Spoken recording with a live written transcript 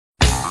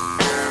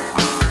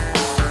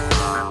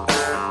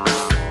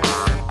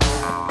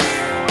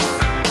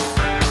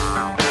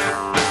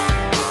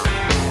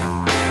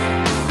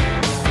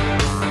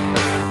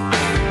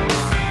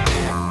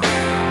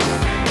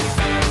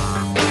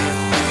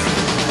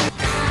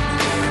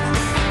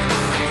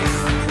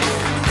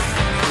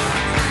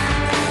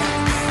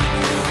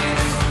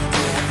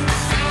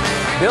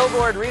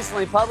Billboard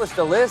recently published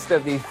a list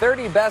of the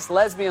 30 best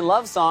lesbian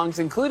love songs,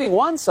 including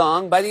one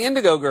song by the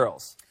Indigo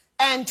Girls.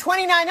 And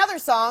 29 other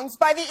songs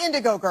by the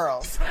Indigo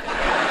Girls.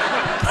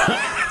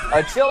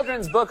 A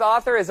children's book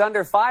author is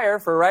under fire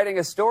for writing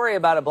a story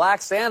about a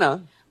black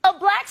Santa. A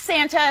black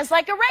Santa is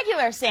like a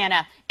regular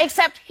Santa,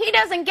 except he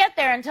doesn't get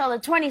there until the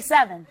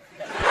 27th.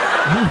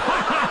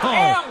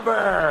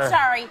 Amber!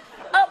 Sorry.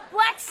 A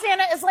black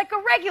Santa is like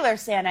a regular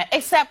Santa,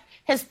 except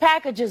his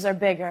packages are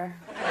bigger.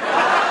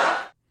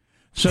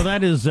 So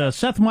that is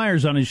Seth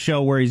Meyers on his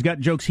show where he's got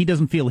jokes he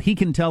doesn't feel he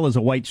can tell as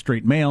a white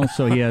straight male,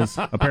 so he has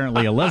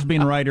apparently a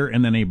lesbian writer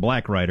and then a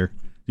black writer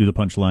do the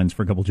punchlines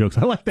for a couple jokes.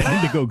 I like that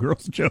Indigo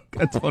Girls joke.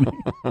 That's funny.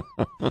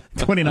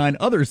 29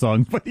 other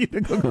songs by the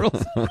Indigo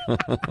Girls.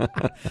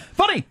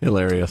 Funny.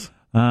 Hilarious.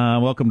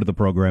 Welcome to the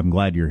program.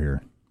 Glad you're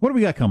here. What do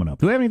we got coming up?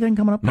 Do we have anything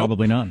coming up? Nope.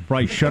 Probably not.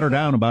 Probably shut her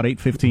down about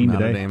 8:15 today.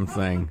 Not a damn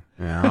thing.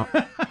 Yeah.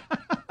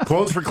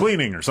 Clothes for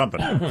cleaning or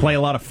something. Play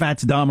a lot of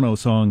Fats Domino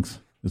songs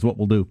is what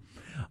we'll do.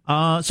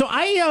 So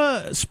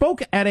I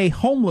spoke at a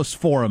homeless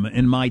forum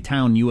in my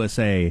town,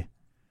 USA,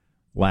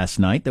 last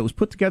night that was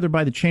put together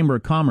by the Chamber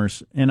of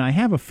Commerce, and I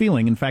have a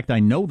feeling, in fact,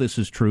 I know this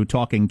is true,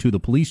 talking to the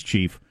police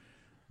chief,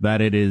 that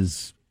it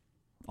is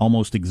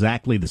almost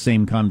exactly the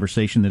same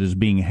conversation that is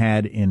being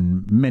had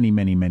in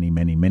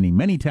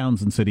many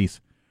towns and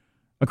cities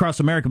across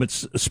America, but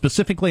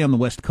specifically on the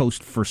West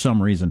Coast for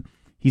some reason.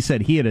 He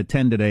said he had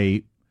attended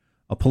a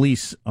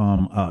police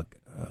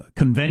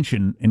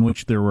convention in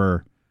which there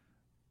were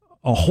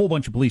a whole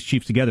bunch of police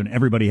chiefs together, and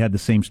everybody had the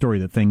same story,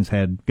 that things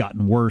had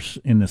gotten worse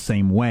in the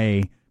same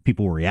way.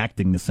 People were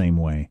reacting the same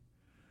way.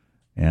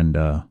 And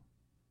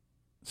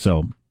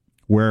so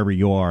wherever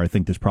you are, I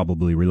think this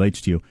probably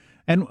relates to you.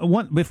 And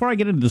before I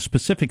get into the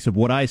specifics of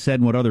what I said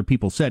and what other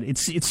people said, it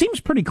seems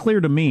pretty clear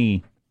to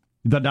me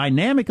the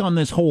dynamic on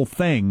this whole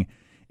thing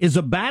is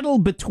a battle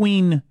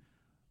between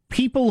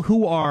people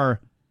who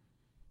are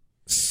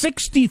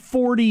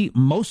 60-40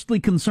 mostly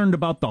concerned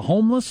about the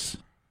homeless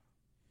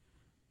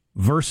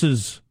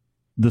versus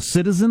the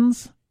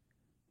citizens,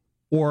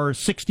 or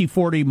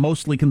 60-40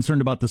 mostly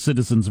concerned about the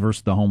citizens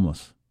versus the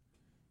homeless,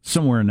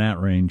 somewhere in that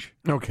range.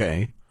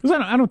 Okay, because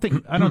I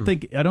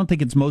don't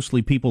think it's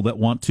mostly people that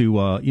want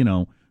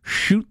to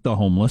shoot the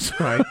homeless,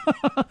 right,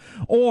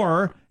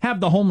 or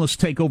have the homeless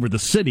take over the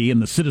city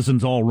and the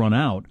citizens all run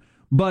out.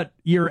 But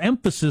your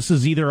emphasis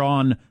is either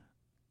on,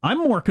 I'm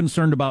more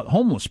concerned about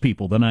homeless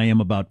people than I am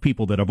about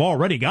people that have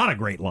already got a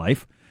great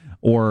life,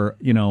 or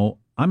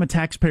I'm a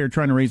taxpayer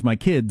trying to raise my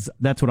kids.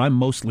 That's what I'm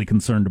mostly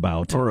concerned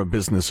about. Or a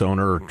business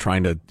owner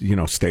trying to,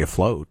 stay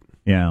afloat.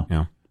 Yeah.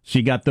 So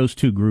you got those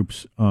two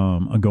groups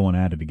going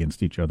at it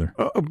against each other.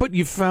 But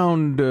you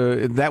found,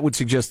 that would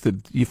suggest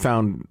that you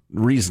found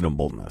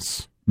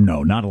reasonableness.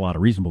 No, not a lot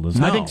of reasonableness.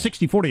 No. I think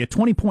 60-40, a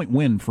 20-point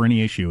win for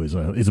any issue is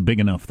a big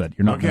enough that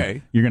you're not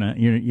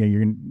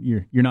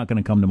you're not going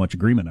to come to much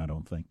agreement, I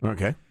don't think.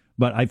 Okay.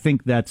 But I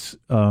think that's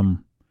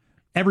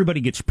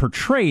everybody gets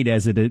portrayed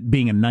as it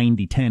being a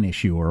 90-10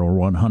 issue or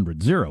a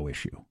 100-0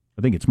 issue.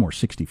 I think it's more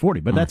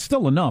 60-40, but that's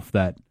still enough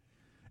that,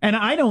 and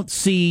I don't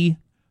see,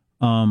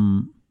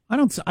 I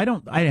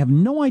have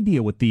no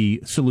idea what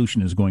the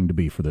solution is going to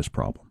be for this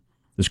problem,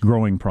 this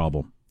growing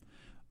problem.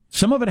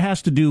 Some of it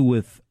has to do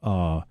with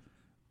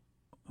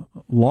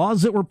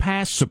laws that were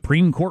passed,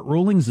 Supreme Court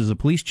rulings, as a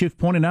police chief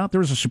pointed out. There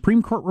was a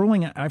Supreme Court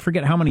ruling, I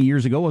forget how many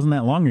years ago, wasn't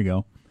that long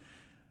ago,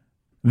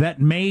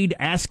 that made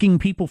asking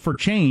people for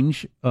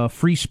change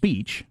free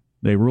speech.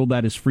 They ruled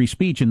that as free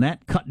speech, and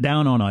that cut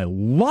down on a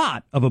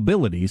lot of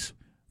abilities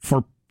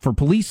for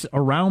police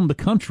around the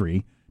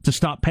country to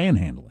stop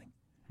panhandling.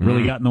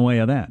 Really got in the way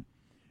of that.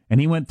 And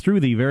he went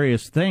through the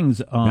various things.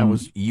 That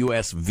was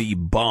U.S. v.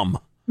 Bum,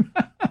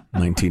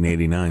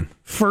 1989.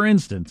 For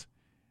instance,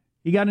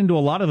 he got into a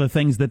lot of the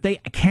things that they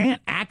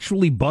can't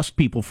actually bust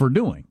people for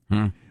doing,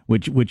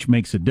 which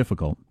makes it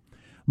difficult.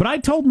 But I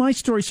told my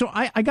story, so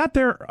I got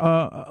there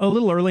a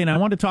little early, and I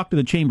wanted to talk to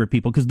the chamber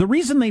people, because the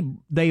reason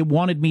they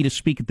wanted me to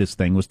speak at this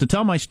thing was to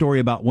tell my story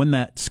about when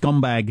that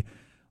scumbag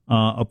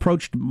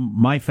approached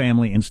my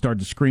family and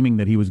started screaming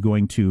that he was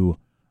going to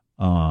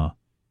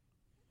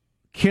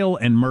kill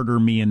and murder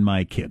me and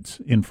my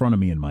kids, in front of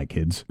me and my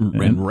kids.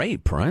 And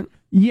rape, right?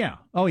 Yeah.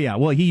 Oh, yeah.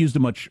 Well, he used a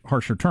much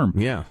harsher term.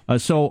 Yeah.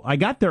 So I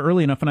got there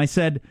early enough, and I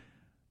said,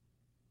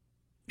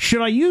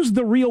 should I use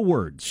the real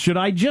words? Should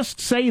I just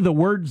say the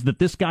words that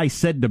this guy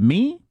said to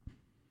me?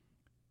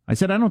 I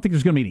said, I don't think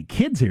there's going to be any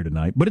kids here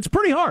tonight, but it's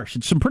pretty harsh.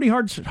 It's some pretty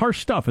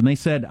harsh stuff. And they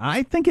said,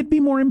 I think it'd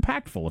be more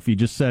impactful if you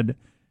just said,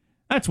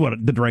 that's what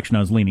the direction I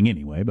was leaning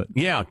anyway. But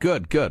yeah,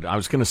 good. I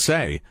was going to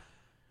say,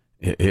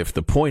 if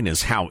the point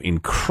is how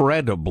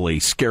incredibly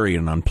scary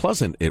and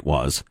unpleasant it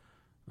was,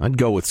 I'd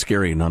go with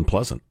scary and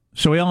unpleasant.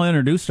 So we all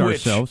introduced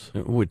ourselves.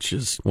 Which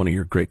is one of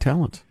your great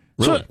talents.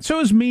 Really. So it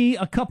was me,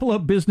 a couple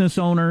of business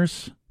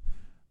owners,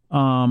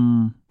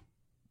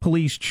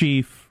 police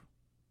chief,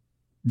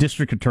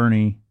 district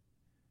attorney,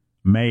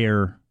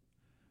 mayor,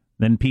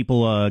 then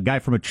people, a guy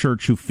from a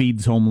church who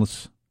feeds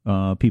homeless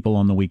people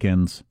on the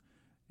weekends,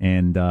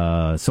 and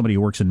somebody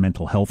who works in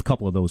mental health, a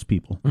couple of those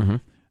people.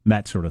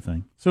 that sort of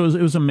thing. So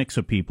it was a mix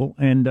of people,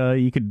 and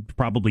you could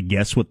probably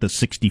guess what the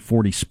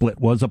 60-40 split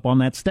was up on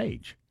that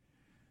stage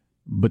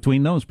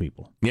between those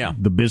people. Yeah.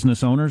 The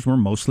business owners were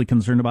mostly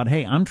concerned about,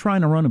 hey, I'm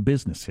trying to run a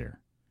business here.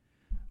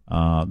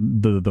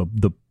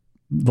 The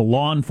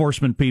law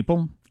enforcement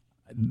people,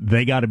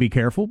 they got to be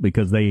careful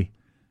because they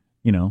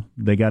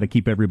got to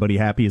keep everybody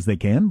happy as they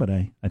can, but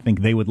I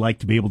think they would like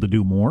to be able to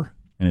do more,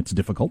 and it's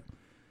difficult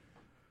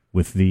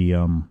with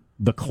the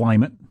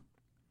climate.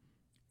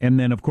 And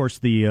then, of course,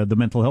 the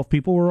mental health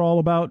people were all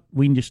about,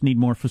 we just need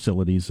more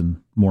facilities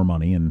and more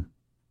money, and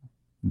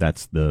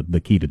that's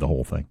the key to the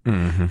whole thing.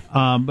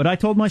 Mm-hmm. But I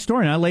told my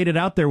story, and I laid it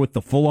out there with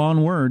the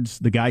full-on words,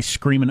 the guy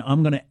screaming,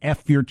 I'm going to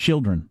F your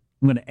children.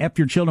 I'm going to F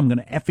your children. I'm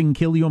going to effing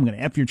kill you. I'm going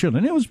to F your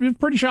children. And it was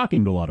pretty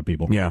shocking to a lot of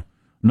people. Yeah.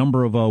 A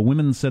number of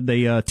women said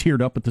they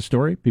teared up at the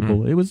story.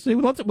 People, it's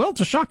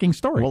a shocking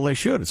story. Well, they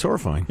should. It's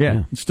horrifying.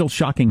 Yeah. It's still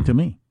shocking to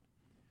me.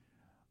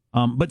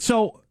 But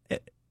so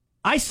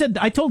I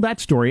told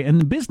that story,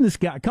 and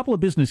a couple of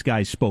business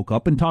guys spoke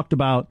up and talked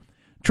about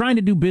trying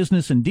to do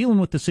business and dealing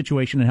with the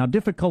situation and how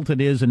difficult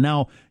it is. And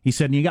now he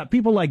said, you got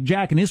people like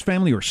Jack and his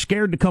family who are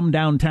scared to come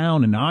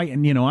downtown, and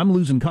I'm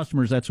losing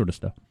customers, that sort of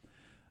stuff.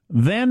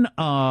 Then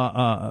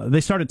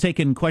they started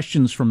taking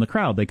questions from the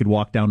crowd. They could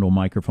walk down to a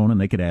microphone and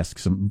they could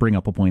bring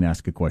up a point,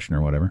 ask a question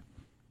or whatever.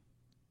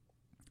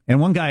 And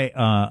one guy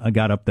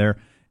got up there,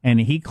 and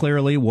he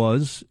clearly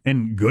was,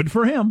 and good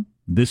for him,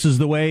 this is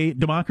the way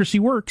democracy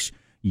works.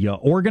 You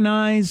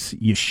organize,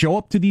 you show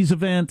up to these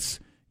events,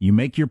 you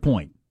make your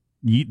point.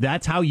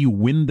 That's how you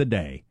win the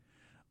day.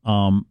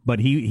 But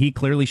he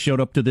clearly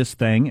showed up to this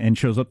thing and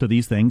shows up to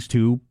these things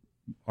to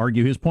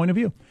argue his point of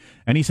view.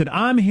 And he said,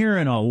 I'm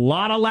hearing a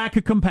lot of lack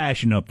of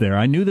compassion up there.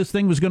 I knew this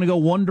thing was going to go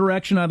one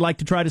direction. I'd like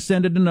to try to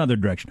send it another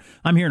direction.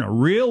 I'm hearing a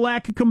real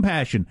lack of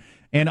compassion.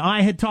 And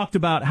I had talked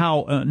about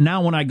how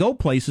now when I go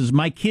places,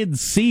 my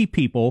kids see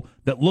people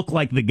that look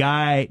like the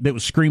guy that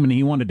was screaming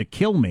he wanted to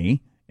kill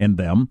me and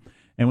them.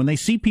 And when they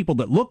see people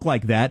that look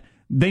like that,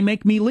 they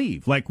make me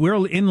leave. Like,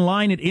 we're in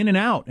line at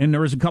In-N-Out, and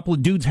there was a couple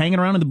of dudes hanging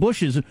around in the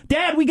bushes.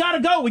 Dad, we gotta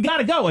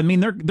go. I mean,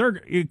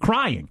 they're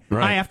crying.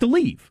 Right. I have to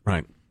leave.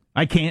 Right.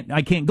 I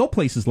can't go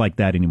places like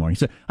that anymore. He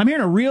said, I'm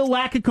hearing a real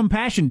lack of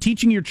compassion,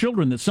 teaching your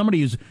children that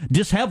somebody who's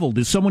disheveled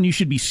is someone you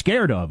should be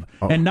scared of,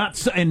 and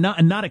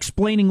not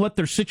explaining what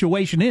their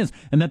situation is,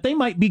 and that they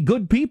might be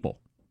good people.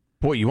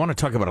 Boy, you want to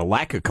talk about a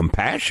lack of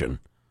compassion?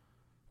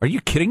 Are you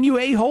kidding, you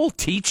a-hole?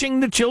 Teaching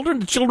the children?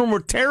 The children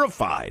were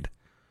terrified.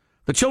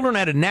 The children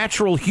had a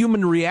natural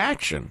human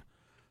reaction,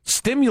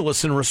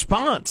 stimulus and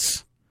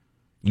response.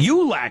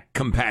 You lack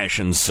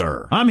compassion,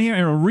 sir. I'm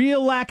hearing a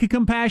real lack of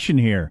compassion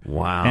here.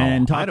 Wow.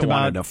 And I'd have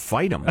wanted to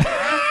fight him.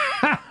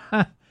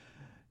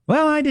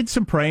 Well, I did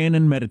some praying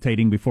and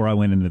meditating before I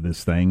went into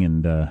this thing,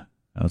 and I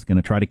was going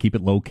to try to keep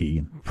it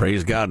low-key.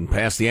 Praise God and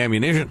pass the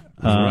ammunition.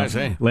 That's what I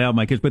say. Lay out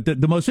my kids. But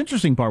the most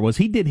interesting part was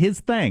he did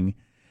his thing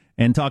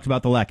and talked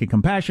about the lack of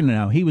compassion and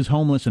how he was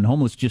homeless, and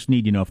homeless just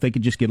need, if they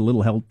could just get a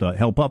little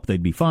help up,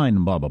 they'd be fine,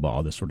 and blah, blah, blah,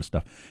 all this sort of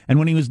stuff. And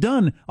when he was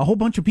done, a whole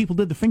bunch of people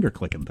did the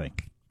finger-clicking thing.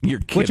 You're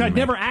kidding Which I'd me.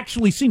 never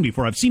actually seen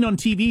before. I've seen on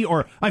TV,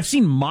 or I've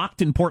seen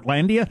mocked in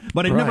Portlandia,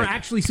 but I'd never Right.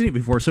 actually seen it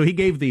before. So he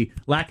gave the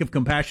lack of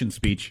compassion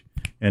speech,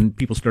 and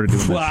people started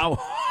doing this. Wow.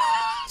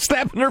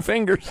 Snapping their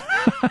fingers.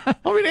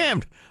 I'll be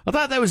damned. I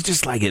thought that was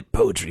just like at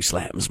poetry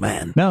slams,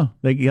 man. No,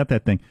 they got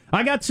that thing.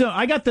 I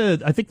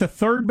think the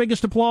third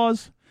biggest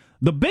applause.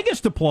 The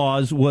biggest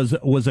applause was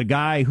a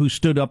guy who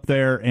stood up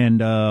there and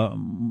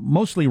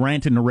mostly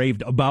ranted and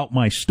raved about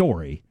my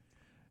story.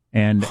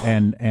 And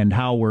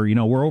how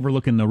we're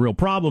overlooking the real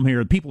problem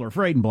here. People are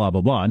afraid and blah,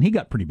 blah, blah. And he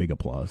got pretty big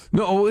applause.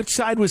 No, which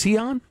side was he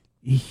on?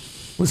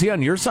 Was he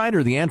on your side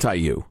or the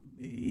anti-you?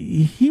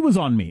 He was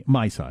on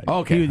my side.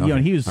 Okay, He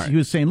was okay. he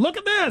was saying, "Look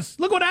at this!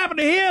 Look what happened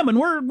to him!" And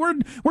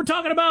we're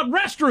talking about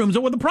restrooms.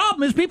 And what the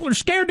problem is, people are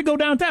scared to go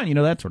downtown.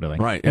 That sort of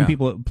thing. Right, And yeah.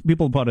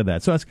 people applauded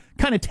that. So that's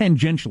kind of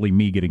tangentially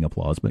me getting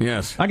applause. But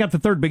Yes. I got the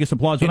third biggest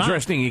applause.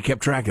 Interesting you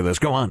kept track of this.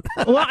 Go on.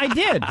 Well, I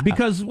did,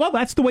 because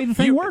that's the way the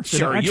thing works.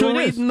 Sure, It you were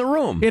actually is. reading the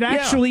room. It Yeah.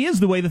 actually is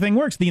the way the thing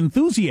works. The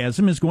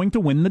enthusiasm is going to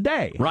win the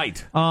day.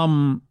 Right.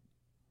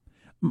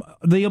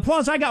 The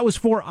applause I got was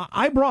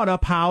I brought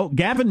up how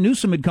Gavin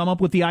Newsom had come up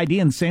with the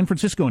idea in San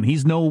Francisco, and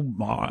he's no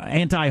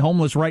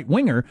anti-homeless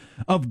right-winger,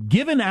 of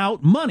giving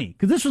out money.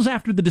 Because this was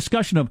after the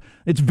discussion of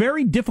it's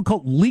very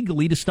difficult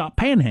legally to stop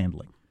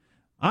panhandling.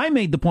 I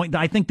made the point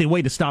that I think the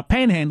way to stop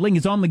panhandling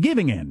is on the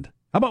giving end.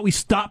 How about we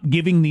stop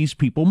giving these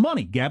people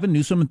money? Gavin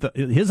Newsom,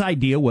 his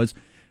idea was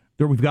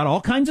we've got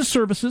all kinds of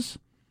services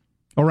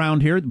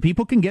around here that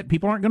people can get.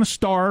 People aren't going to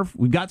starve.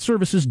 We've got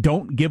services.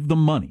 Don't give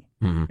them money.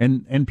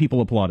 Mm-hmm. And people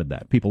applauded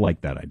that. People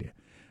liked that idea.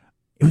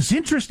 It was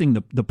interesting.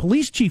 The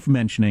police chief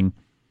mentioning,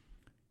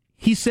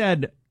 he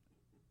said,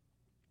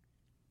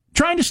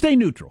 trying to stay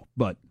neutral,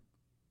 but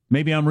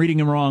maybe I'm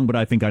reading him wrong, but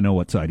I think I know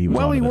what side he was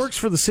on. Well, he this. works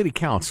for the city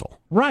council.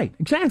 Right.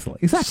 Exactly.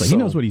 He So-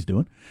 knows what he's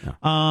doing.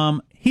 Yeah.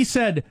 He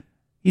said,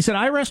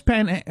 I arrest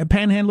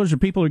panhandlers or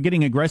people who are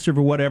getting aggressive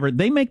or whatever.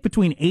 They make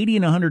between $80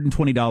 and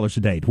 $120 a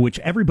day, to which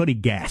everybody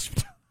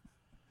gasped.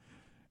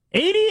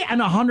 $80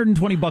 and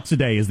 $120 a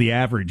day is the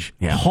average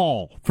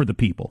haul for the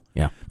people.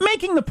 Yeah.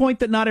 Making the point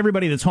that not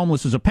everybody that's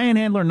homeless is a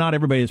panhandler, not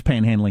everybody that's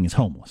panhandling is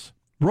homeless.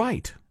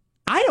 Right.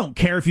 I don't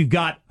care if you've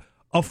got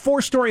a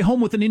 4-story home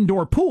with an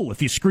indoor pool.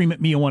 If you scream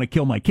at me and want to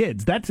kill my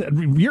kids, that's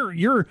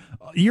your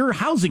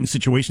housing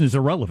situation is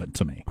irrelevant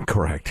to me.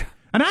 Correct.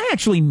 And I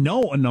actually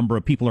know a number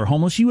of people are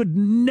homeless. You would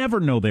never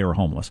know they were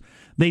homeless.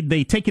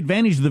 They take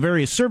advantage of the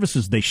various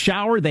services. They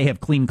shower. They have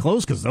clean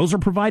clothes because those are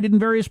provided in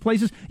various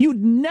places. You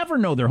would never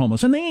know they're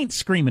homeless. And they ain't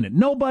screaming at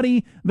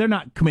nobody. They're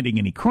not committing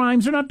any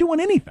crimes. They're not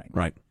doing anything.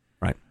 Right.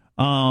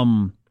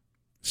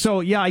 So,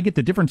 yeah, I get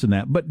the difference in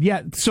that. But,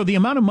 yeah, so the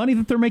amount of money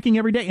that they're making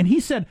every day. And he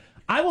said,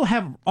 I will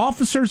have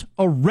officers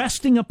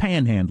arresting a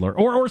panhandler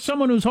or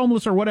someone who's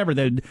homeless or whatever.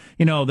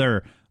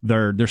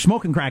 They're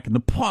smoking crack in the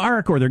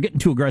park or they're getting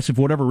too aggressive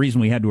for whatever reason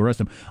we had to arrest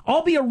them.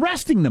 I'll be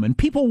arresting them, and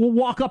people will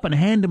walk up and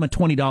hand them a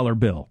 $20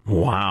 bill.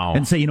 Wow.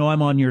 And say,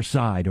 I'm on your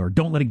side, or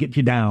don't let it get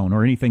you down,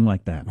 or anything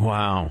like that.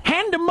 Wow.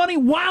 Hand them money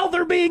while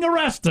they're being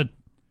arrested.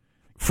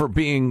 For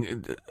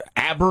being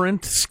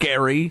aberrant,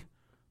 scary,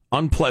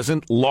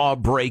 unpleasant,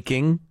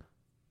 law-breaking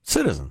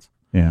citizens.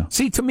 Yeah.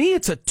 See, to me,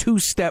 it's a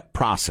two-step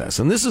process.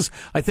 And this is,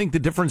 I think, the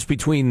difference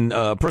between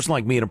a person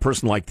like me and a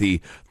person like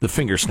the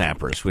finger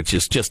snappers, which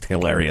is just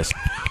hilarious.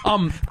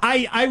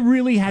 I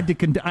really had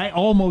to, I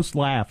almost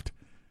laughed.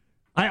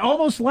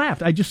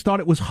 I just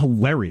thought it was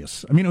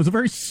hilarious. I mean, it was a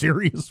very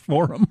serious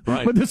forum.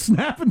 Right. But the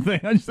snapping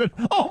thing, I just said,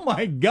 oh,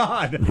 my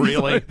God.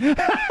 Really?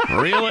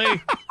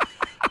 Really?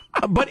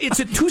 But it's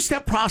a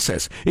two-step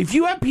process. If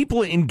you have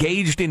people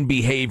engaged in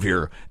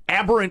behavior,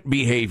 aberrant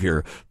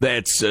behavior,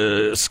 that's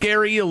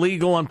scary,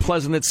 illegal,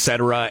 unpleasant,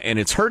 etc., and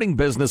it's hurting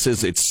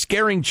businesses, it's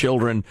scaring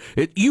children,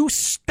 you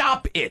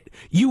stop it.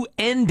 You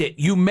end it.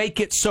 You make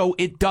it so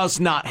it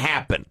does not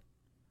happen.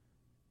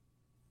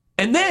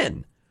 And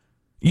then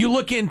you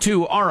look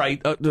into, all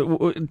right,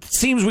 it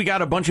seems we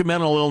got a bunch of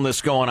mental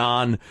illness going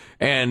on,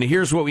 and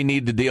here's what we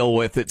need to deal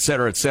with, et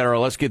cetera, et cetera.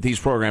 Let's get these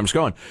programs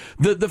going.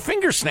 The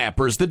finger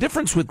snappers, the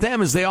difference with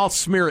them is they all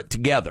smear it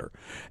together,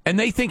 and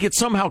they think it's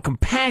somehow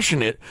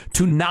compassionate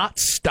to not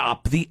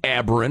stop the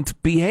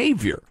aberrant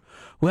behavior.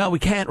 Well, we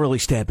can't really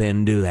step in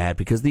and do that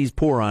because these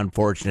poor,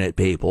 unfortunate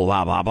people,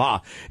 blah, blah,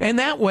 blah. And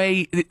that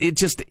way,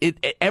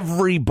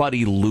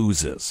 everybody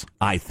loses,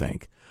 I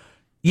think.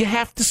 You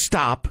have to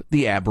stop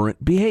the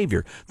aberrant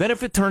behavior. Then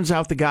if it turns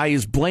out the guy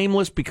is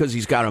blameless because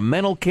he's got a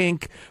mental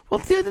kink,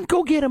 well, then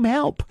go get him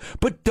help.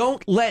 But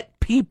don't let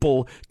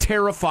people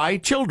terrify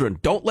children.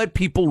 Don't let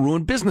people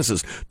ruin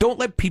businesses. Don't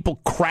let people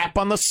crap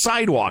on the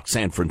sidewalk,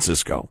 San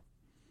Francisco,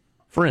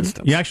 for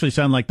instance. You actually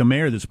sound like the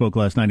mayor that spoke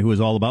last night, who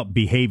was all about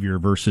behavior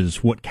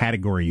versus what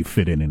category you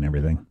fit in and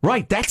everything.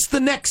 Right. That's the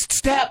next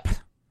step.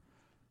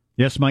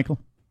 Yes, Michael?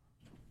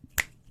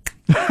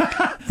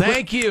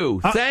 Thank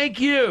you.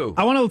 Thank you.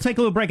 I want to take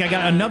a little break. I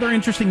got another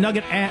interesting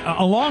nugget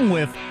along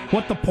with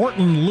what the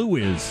Portland Loo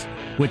is,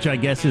 which I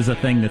guess is a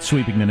thing that's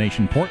sweeping the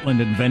nation.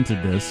 Portland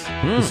invented this.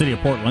 The city of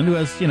Portland, who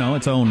has,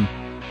 its own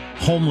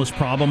homeless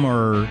problem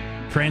or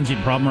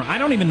transient problem. Or I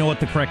don't even know what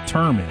the correct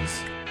term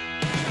is.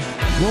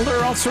 Well, there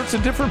are all sorts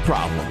of different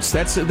problems.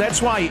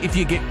 That's why if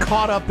you get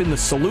caught up in the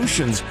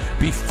solutions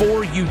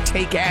before you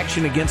take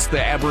action against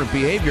the aberrant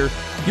behavior,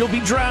 you'll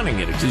be drowning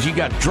in it. Because you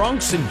got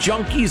drunks and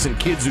junkies and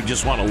kids who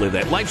just want to live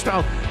that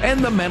lifestyle,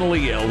 and the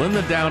mentally ill and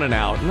the down and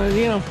out.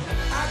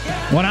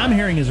 What I'm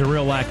hearing is a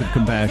real lack of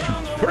compassion.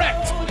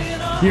 Correct.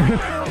 You're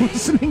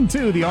listening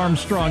to the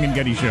Armstrong and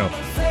Getty Show.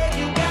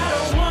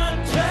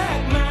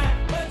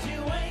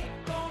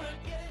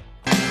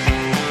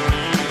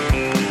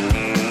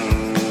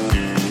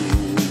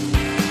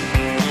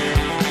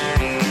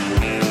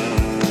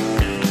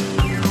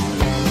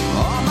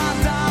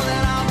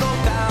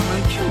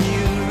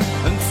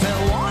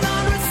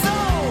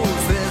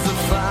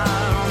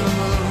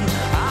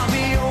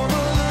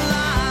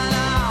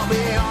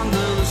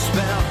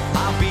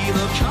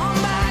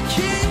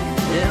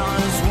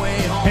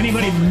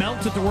 Anybody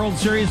melt at the World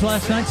Series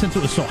last night since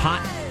it was so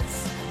hot?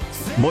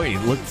 Boy,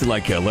 it looked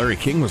like Larry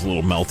King was a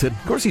little melted.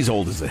 Of course, he's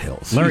old as the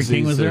hills. Larry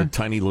King was there? A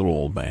tiny little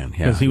old man.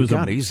 Yeah,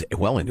 he's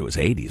well into his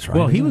 80s, right?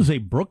 Well, he was a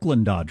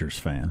Brooklyn Dodgers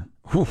fan,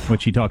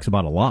 which he talks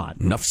about a lot.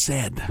 Enough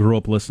said. Grew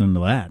up listening to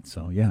that,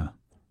 so yeah.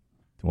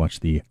 To watch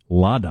the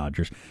La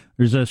Dodgers.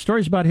 There's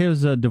stories about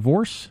his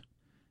divorce.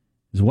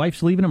 His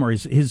wife's leaving him, or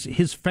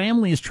his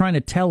family is trying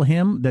to tell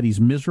him that he's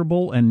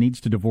miserable and needs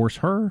to divorce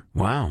her.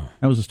 Wow.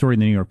 That was a story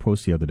in the New York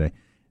Post the other day.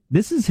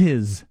 This is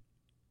his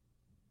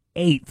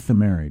 8th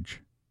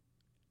marriage.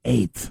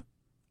 8th.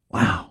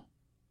 Wow.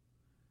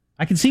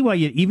 I can see why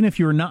even if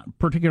you're not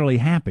particularly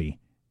happy,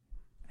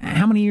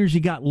 how many years you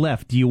got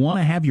left? Do you want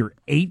to have your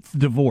 8th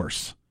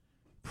divorce?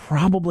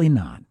 Probably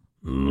not.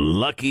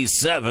 Lucky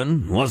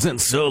 7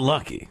 wasn't so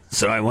lucky,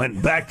 so I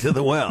went back to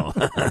the well.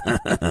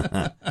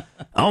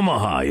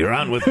 Omaha, you're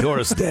on with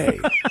Doris Day.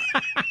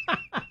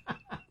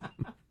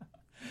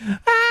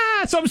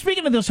 So I'm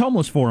speaking of this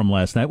homeless forum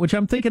last night, which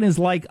I'm thinking is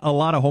like a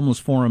lot of homeless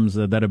forums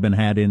that have been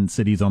had in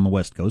cities on the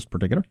West Coast,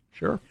 particular.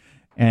 Sure.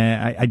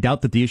 And I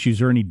doubt that the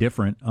issues are any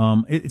different.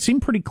 It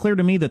seemed pretty clear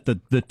to me that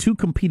the two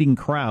competing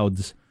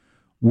crowds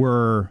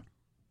were,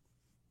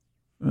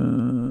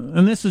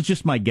 and this is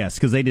just my guess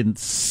because they didn't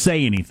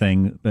say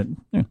anything, but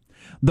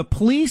the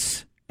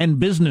police and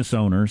business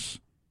owners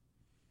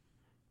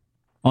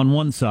on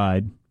one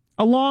side,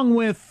 along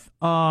with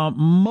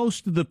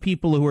most of the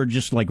people who are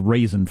just like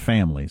raising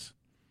families,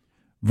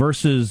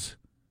 versus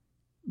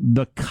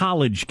the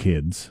college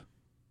kids,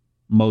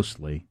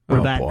 mostly,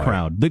 or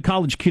crowd, the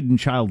college kid and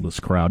childless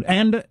crowd,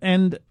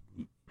 and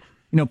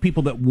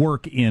people that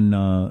work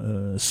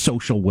in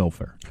social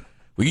welfare.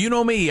 Well, you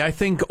know me, I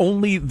think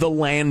only the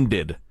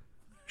landed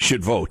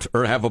should vote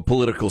or have a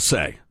political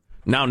say.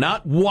 Now,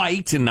 not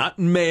white and not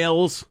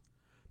males,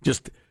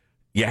 just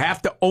you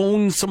have to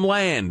own some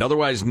land.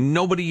 Otherwise,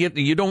 nobody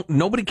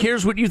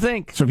cares what you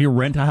think. So if you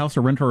rent a house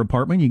or rent an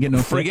apartment, you get no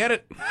say? Forget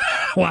it.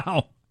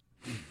 Wow.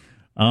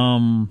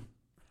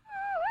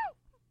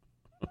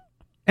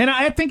 And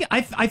I think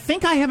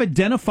I have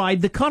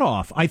identified the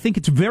cutoff. I think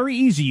it's very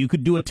easy. You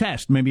could do a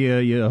test. Maybe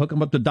you hook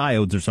them up to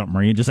diodes or something,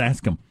 or you just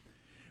ask them.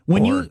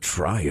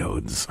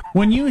 Triodes.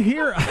 When you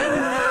hear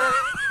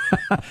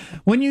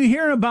when you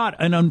hear about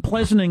an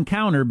unpleasant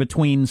encounter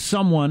between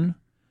someone,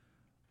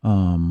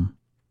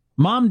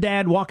 mom,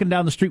 dad walking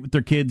down the street with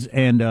their kids,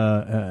 and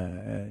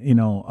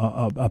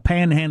a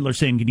panhandler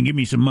saying, "Can you give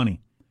me some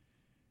money?"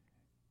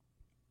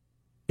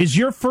 Is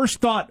your first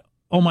thought,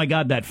 "Oh my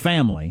God, that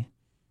family"?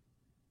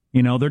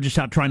 They're just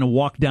out trying to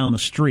walk down the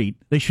street.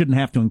 They shouldn't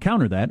have to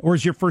encounter that. Or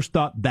is your first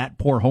thought, "That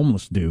poor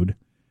homeless dude"?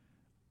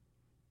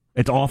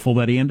 It's awful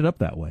that he ended up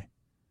that way.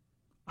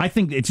 I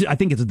think it's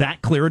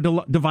that clear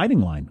a dividing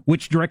line.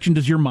 Which direction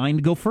does your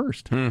mind go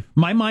first?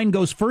 My mind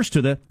goes first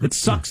to it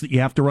sucks that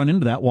you have to run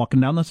into that walking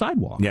down the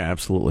sidewalk. Yeah,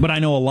 absolutely. But I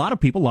know a lot of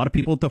people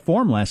at the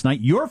forum last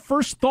night, your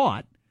first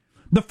thought,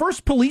 the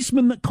first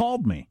policeman that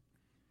called me,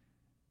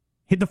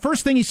 the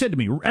first thing he said to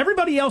me,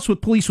 everybody else with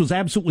police was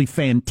absolutely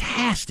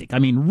fantastic. I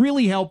mean,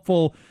 really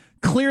helpful,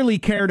 clearly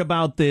cared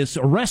about this,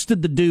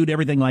 arrested the dude,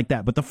 everything like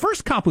that. But the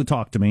first cop who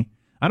talked to me,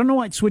 I don't know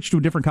why it switched to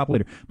a different cop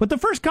later, but the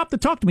first cop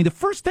that talked to me, the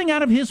first thing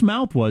out of his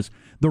mouth was,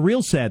 "The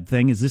real sad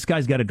thing is this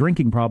guy's got a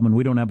drinking problem and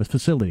we don't have a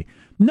facility."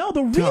 No,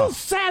 the real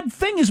sad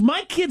thing is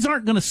my kids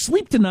aren't going to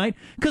sleep tonight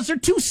because they're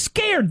too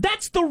scared.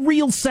 That's the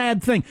real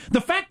sad thing.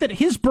 The fact that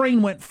his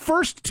brain went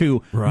first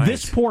to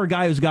this poor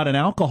guy who's got an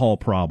alcohol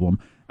problem,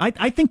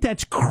 I think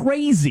that's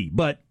crazy,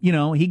 but,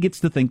 he gets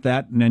to think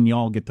that, and then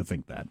y'all get to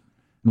think that.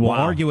 And we'll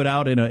argue it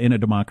out in a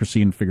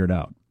democracy and figure it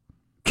out.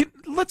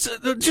 Let's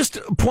just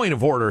a point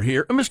of order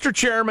here. Mr.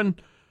 Chairman,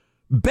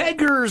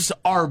 beggars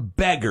are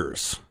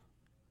beggars.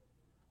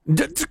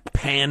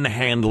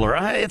 Panhandler,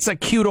 it's a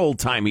cute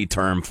old-timey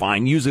term,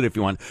 fine, use it if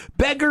you want.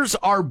 Beggars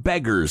are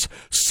beggars.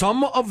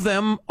 Some of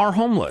them are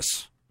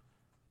homeless.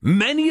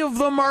 Many of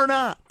them are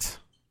not.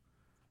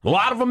 A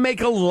lot of them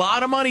make a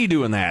lot of money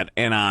doing that,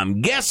 and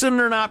I'm guessing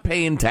they're not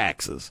paying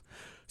taxes.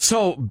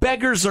 So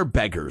beggars are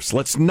beggars.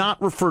 Let's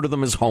not refer to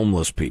them as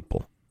homeless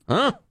people.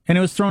 Huh? And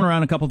it was thrown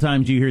around a couple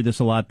times. You hear this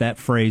a lot, that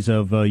phrase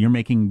of you're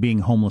making being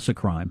homeless a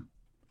crime.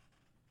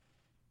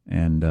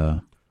 And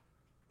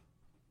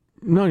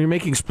no, you're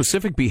making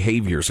specific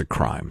behaviors a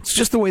crime. It's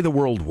just the way the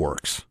world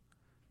works.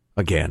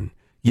 Again,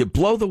 you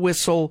blow the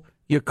whistle,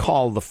 you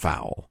call the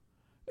foul.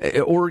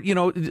 Or,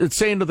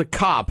 saying to the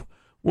cop,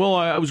 "Well,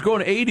 I was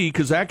going 80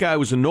 because that guy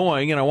was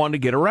annoying and I wanted to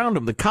get around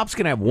him." The cop's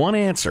going to have one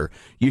answer.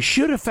 You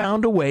should have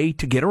found a way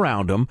to get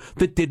around him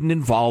that didn't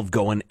involve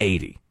going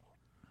 80.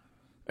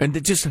 And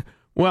it just,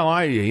 I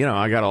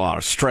got a lot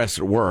of stress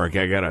at work.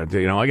 I got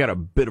a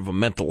bit of a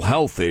mental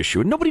health issue.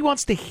 And nobody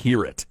wants to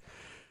hear it.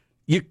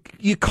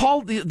 You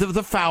call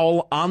the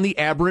foul on the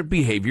aberrant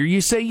behavior.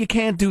 You say you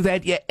can't do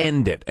that. You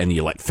end it. And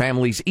you let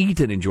families eat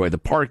and enjoy the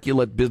park. You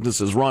let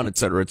businesses run, et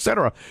cetera, et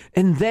cetera.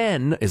 And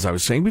then, as I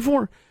was saying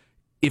before,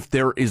 if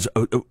there is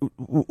a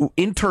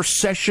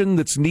intercession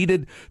that's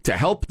needed to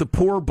help the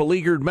poor,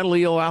 beleaguered,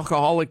 mentally ill,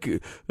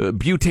 alcoholic,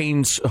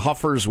 butanes,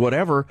 huffers,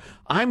 whatever,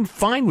 I'm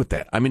fine with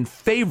that. I'm in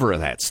favor of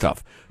that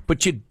stuff.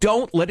 But you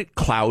don't let it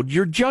cloud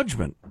your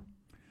judgment.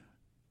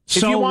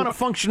 If you want a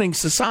functioning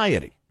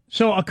society.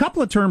 So a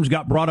couple of terms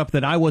got brought up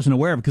that I wasn't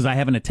aware of because I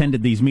haven't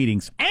attended these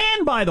meetings.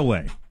 And by the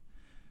way,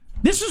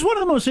 this is one of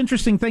the most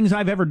interesting things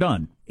I've ever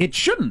done. It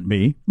shouldn't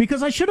be,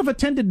 because I should have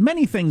attended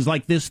many things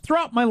like this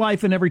throughout my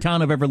life in every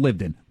town I've ever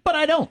lived in. But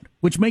I don't,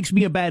 which makes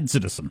me a bad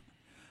citizen.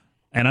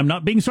 And I'm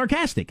not being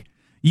sarcastic.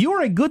 You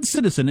are a good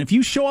citizen if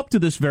you show up to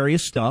this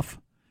various stuff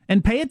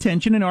and pay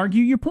attention and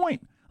argue your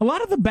point. A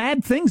lot of the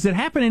bad things that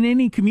happen in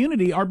any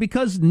community are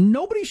because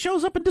nobody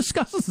shows up and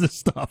discusses this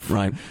stuff.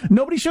 Right.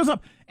 Nobody shows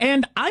up.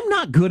 And I'm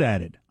not good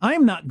at it. I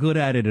am not good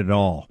at it at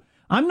all.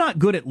 I'm not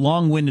good at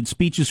long-winded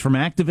speeches from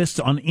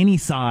activists on any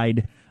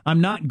side. I'm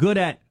not good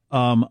at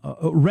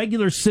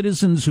regular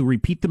citizens who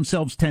repeat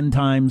themselves 10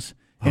 times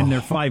in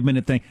their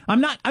 5-minute thing. I'm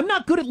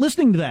not good at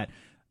listening to that.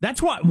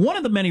 That's why one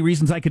of the many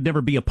reasons I could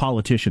never be a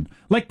politician.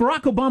 Like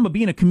Barack Obama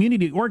being a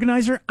community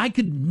organizer, I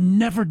could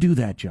never do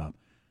that job.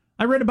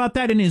 I read about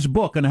that in his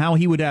book on how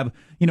he would have,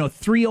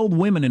 3 old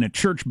women in a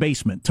church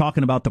basement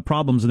talking about the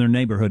problems in their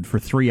neighborhood for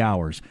 3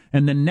 hours.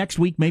 And then next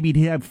week, maybe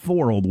he'd have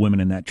 4 old women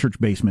in that church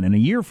basement. And a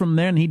year from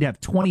then, he'd have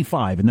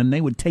 25. And then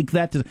they would take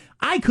that to...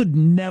 I could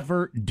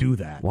never do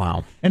that.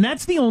 Wow. And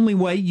that's the only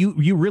way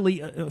you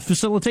really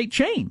facilitate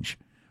change.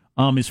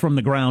 Is from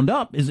the ground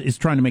up, is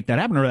trying to make that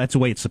happen, or that's the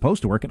way it's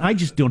supposed to work, and I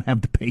just don't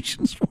have the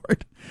patience for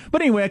it.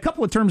 But anyway, a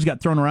couple of terms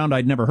got thrown around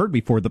I'd never heard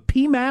before, the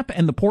PMAP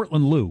and the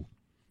Portland Loo.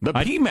 The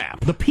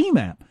PMAP? The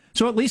PMAP.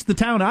 So at least the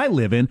town I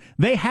live in,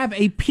 they have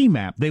a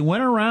PMAP. They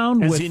went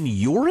around As with... in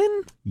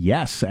urine?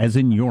 Yes, as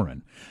in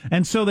urine.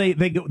 And so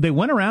they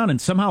went around and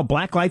somehow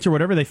black lights or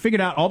whatever, they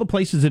figured out all the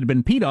places that had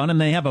been peed on,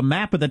 and they have a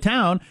map of the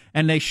town,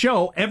 and they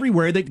show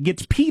everywhere that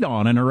gets peed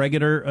on a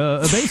regular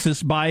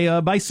basis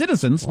by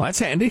citizens. Well, that's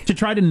handy. To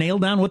try to nail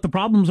down what the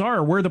problems are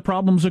or where the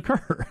problems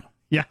occur.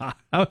 Yeah.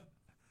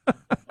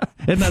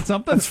 Isn't that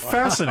something? That's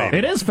fascinating.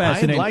 It is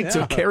fascinating. I'd like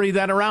to carry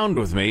that around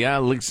with me.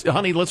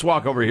 Honey, let's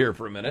walk over here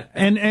for a minute.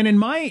 And in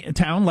my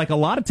town, like a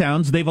lot of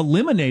towns, they've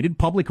eliminated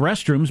public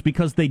restrooms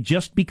because they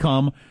just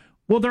become...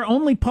 Well, they're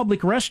only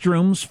public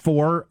restrooms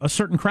for a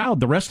certain crowd.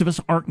 The rest of us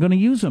aren't going to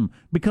use them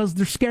because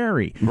they're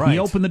scary. Right.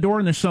 You open the door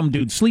and there's some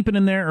dude sleeping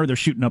in there, or they're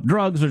shooting up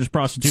drugs, or there's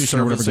prostitution,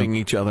 or whatever. Servicing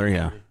each other,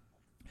 yeah.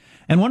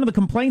 And one of the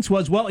complaints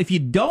was, well, if you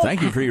don't...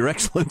 Thank you for your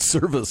excellent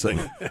servicing.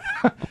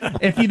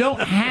 If you don't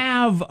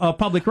have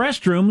public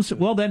restrooms,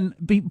 well, then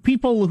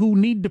people who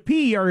need to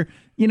pee are,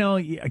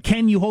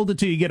 can you hold it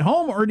till you get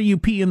home, or do you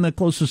pee in the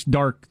closest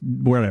dark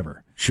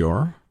wherever?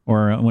 Sure.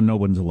 Or when no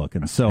one's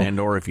looking.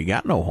 Or if you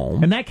got no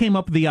home. And that came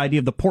up with the idea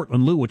of the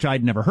Portland Loo, which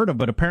I'd never heard of,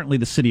 but apparently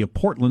the city of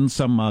Portland,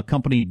 some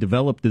company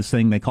developed this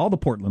thing they call the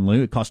Portland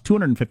Loo. It cost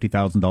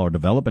 $250,000 to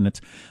develop, and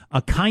it's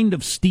a kind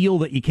of steel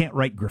that you can't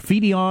write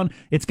graffiti on.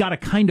 It's got a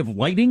kind of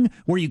lighting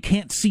where you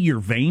can't see your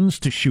veins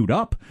to shoot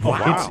up.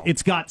 Wow.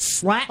 It's got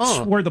slats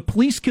where the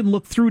police can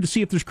look through to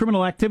see if there's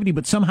criminal activity,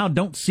 but somehow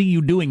don't see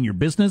you doing your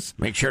business.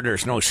 Make sure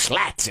there's no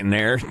slats in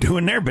there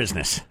doing their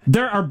business.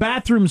 There are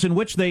bathrooms in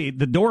which the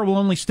door will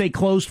only stay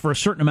closed for a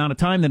certain amount of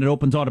time, then it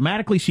opens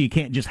automatically, so you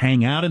can't just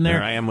hang out in there.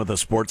 There I am with the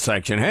sports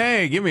section.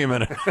 Hey, give me a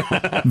minute.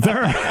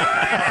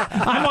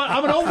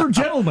 I'm an older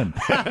gentleman.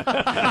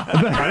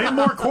 I need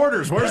more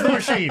quarters. Where's the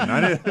machine?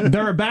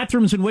 There are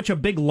bathrooms in which a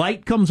big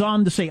light comes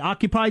on to say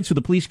occupied, so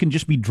the police can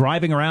just be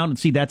driving around and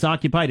see that's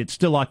occupied. It's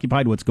still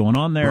occupied. What's going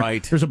on there?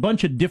 Right. There's a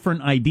bunch of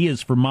different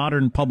ideas for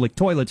modern public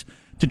toilets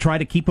to try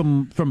to keep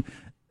them from...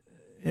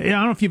 I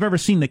don't know if you've ever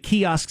seen the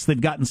kiosks they've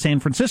got in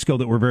San Francisco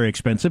that were very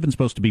expensive and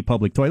supposed to be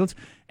public toilets.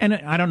 And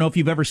I don't know if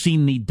you've ever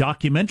seen the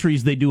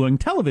documentaries they do on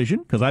television,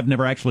 because I've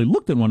never actually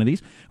looked at one of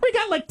these, where you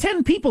got like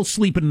 10 people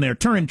sleeping in there,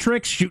 turning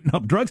tricks, shooting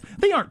up drugs.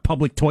 They aren't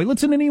public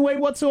toilets in any way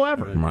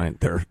whatsoever. Right.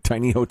 They're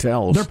tiny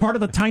hotels. They're part of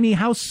the tiny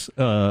house.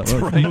 Right,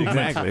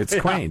 exactly. It's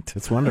quaint.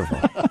 It's wonderful.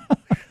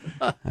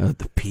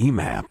 The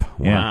PMAP. Wow.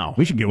 Yeah,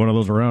 we should get one of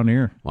those around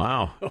here.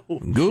 Wow.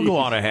 Google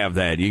ought to have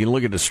that. You can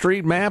look at the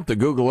street map, the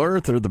Google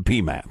Earth, or the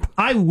PMAP.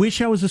 I wish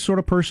I was the sort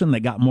of person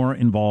that got more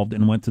involved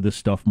and went to this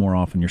stuff more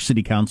often, your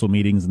city council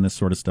meetings and this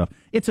sort of stuff.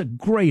 It's a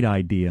great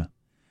idea.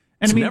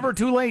 And It's never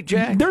too late,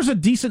 Jack. There's a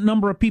decent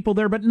number of people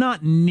there, but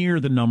not near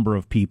the number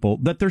of people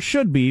that there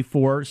should be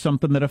for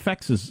something that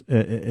affects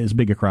as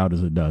big a crowd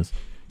as it does.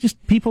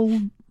 Just people...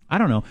 I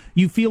don't know.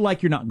 You feel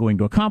like you're not going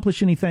to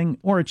accomplish anything,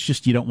 or it's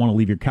just you don't want to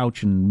leave your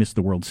couch and miss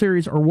the World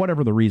Series, or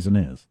whatever the reason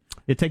is.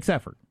 It takes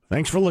effort.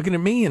 Thanks for looking at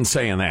me and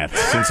saying that,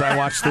 since I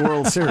watched the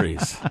World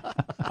Series.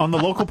 On the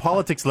local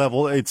politics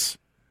level, it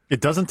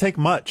doesn't take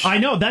much. I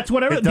know. That's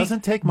whatever. It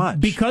doesn't take much.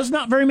 Because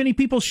not very many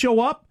people show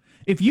up.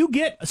 If you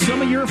get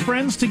some of your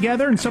friends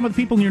together and some of the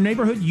people in your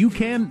neighborhood, you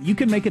can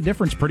make a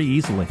difference pretty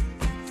easily.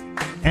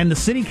 And the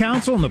city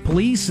council and the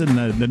police and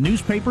the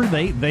newspaper,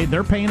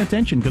 they're paying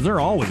attention because they're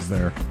always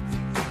there.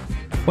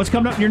 What's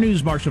coming up in your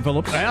news, Marshall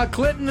Phillips? Well,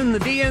 Clinton and the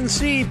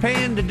DNC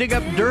paying to dig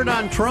up dirt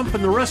on Trump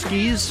and the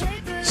Ruskies.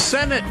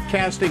 Senate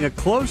casting a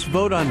close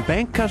vote on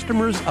bank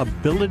customers'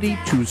 ability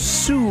to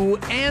sue,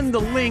 and the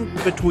link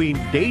between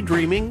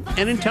daydreaming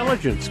and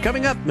intelligence.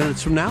 Coming up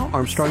minutes from now,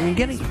 Armstrong and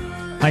Getty.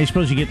 I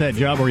suppose you get that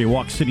job where you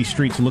walk city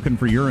streets looking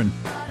for urine,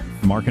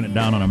 marking it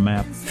down on a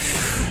map.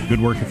 Good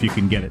work if you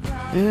can get it.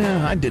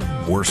 Yeah, I did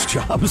worse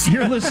jobs.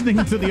 You're listening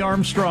to the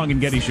Armstrong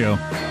and Getty Show.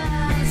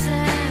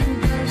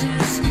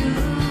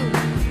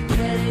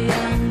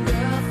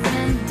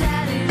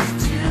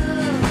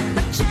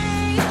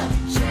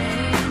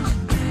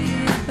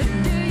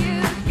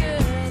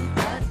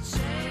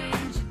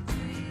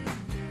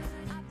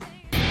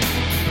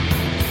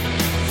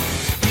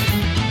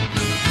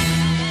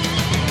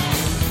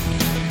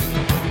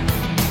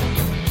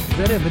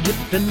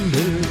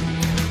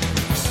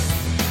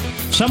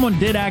 Someone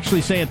did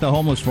actually say at the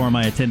homeless forum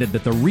I attended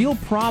that the real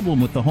problem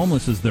with the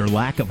homeless is their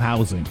lack of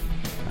housing.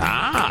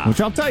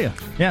 Which I'll tell you.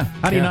 Yeah.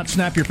 How do you not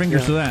snap your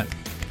fingers to that?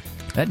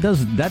 That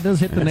does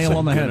hit the nail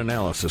on the head. Good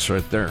analysis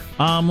right there.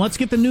 Let's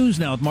get the news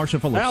now with Marshall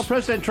Phillips. Well,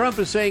 President Trump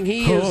is saying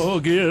he is... Oh,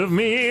 give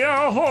me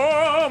a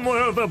home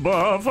with a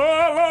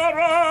buffalo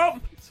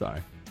rope.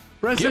 Sorry.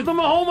 Give them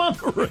a home on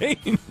the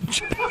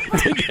range.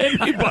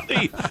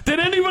 Did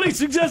anybody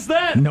suggest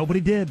that?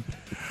 Nobody did.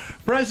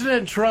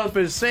 President Trump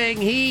is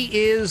saying he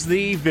is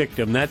the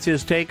victim. That's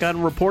his take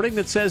on reporting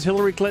that says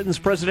Hillary Clinton's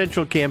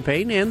presidential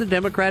campaign and the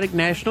Democratic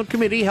National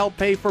Committee helped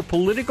pay for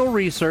political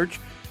research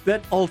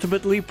that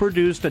ultimately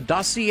produced a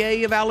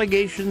dossier of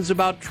allegations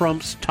about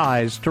Trump's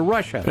ties to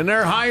Russia. And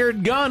their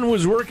hired gun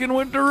was working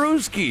with the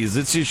Ruskies.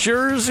 It's as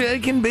sure as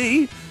it can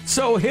be.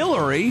 So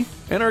Hillary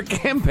and her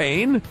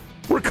campaign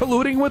were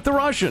colluding with the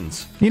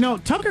Russians. You know,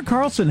 Tucker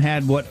Carlson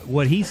had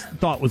what he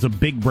thought was a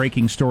big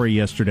breaking story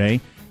yesterday.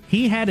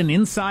 He had an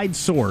inside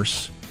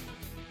source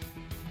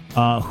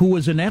who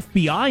was an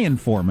FBI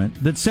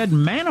informant that said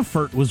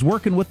Manafort was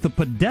working with the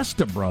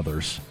Podesta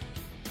brothers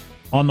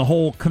on the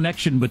whole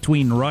connection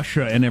between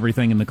Russia and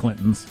everything in the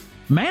Clintons.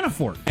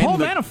 Manafort, Paul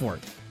Manafort.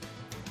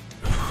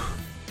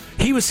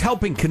 He was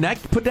helping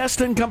connect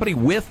Podesta and company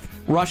with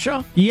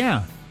Russia?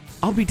 Yeah.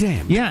 I'll be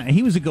damned. Yeah,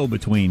 he was a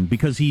go-between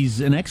because he's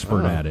an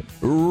expert at it.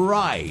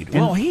 Right.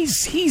 Well,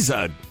 he's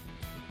a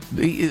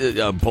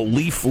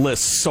beliefless,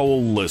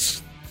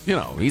 soulless,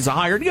 he's a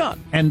hired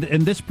gun. And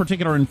this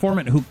particular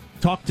informant who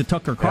talked to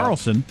Tucker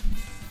Carlson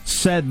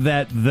said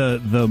that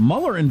the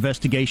Mueller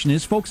investigation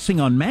is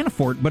focusing on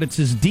Manafort, but it's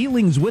his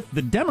dealings with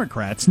the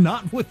Democrats,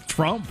 not with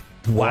Trump.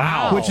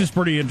 Wow. Which is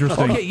pretty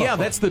interesting. Okay, yeah,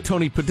 that's the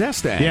Tony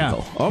Podesta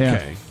angle. Yeah.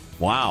 Okay. Yeah.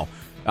 Wow.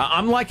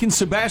 I'm liking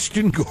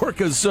Sebastian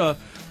Gorka's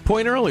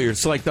point earlier.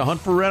 It's like the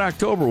Hunt for Red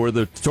October where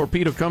the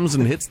torpedo comes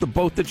and hits the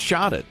boat that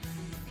shot it.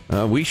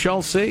 We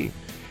shall see.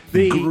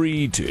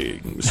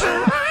 Greetings.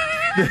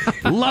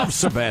 Love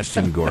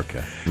Sebastian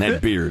Gorka and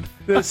that beard.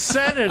 The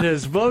Senate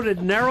has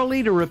voted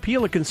narrowly to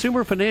repeal a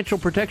Consumer Financial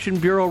Protection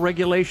Bureau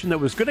regulation that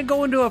was going to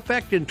go into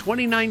effect in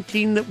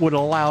 2019 that would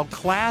allow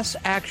class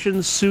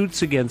action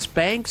suits against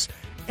banks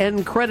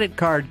and credit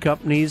card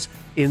companies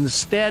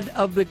instead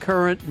of the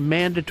current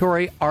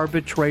mandatory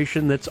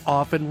arbitration that's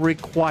often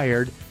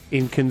required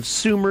in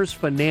consumers'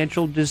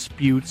 financial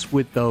disputes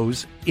with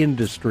those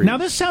industries. Now,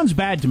 this sounds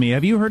bad to me.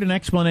 Have you heard an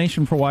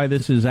explanation for why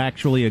this is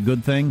actually a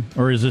good thing,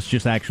 or is this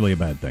just actually a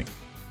bad thing?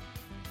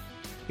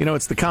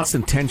 It's the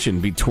constant tension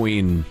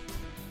between,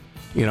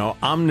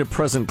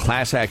 omnipresent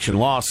class action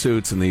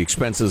lawsuits and the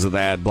expenses of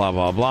that, blah,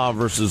 blah, blah,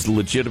 versus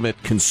legitimate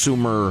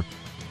consumer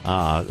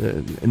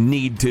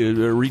need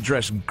to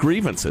redress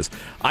grievances.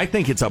 I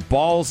think it's a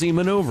ballsy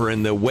maneuver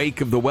in the wake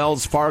of the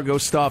Wells Fargo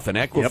stuff and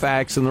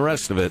Equifax and the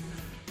rest of it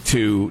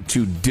to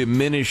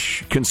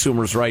diminish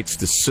consumers' rights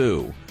to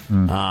sue.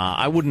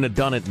 I wouldn't have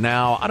done it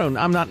now.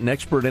 I'm not an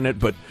expert in it,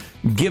 but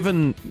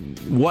given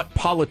what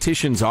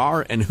politicians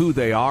are and who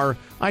they are,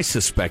 I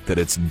suspect that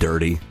it's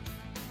dirty,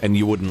 and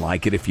you wouldn't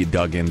like it if you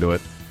dug into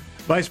it.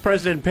 Vice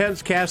President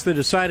Pence cast the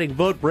deciding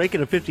vote,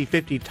 breaking a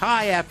 50-50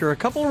 tie after a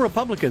couple of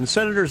Republicans,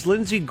 Senators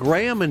Lindsey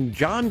Graham and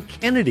John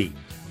Kennedy,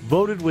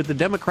 voted with the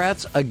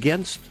Democrats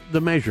against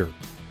the measure.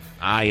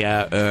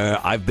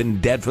 I've been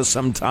dead for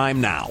some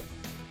time now.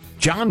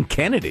 John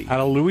Kennedy.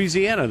 Out of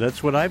Louisiana,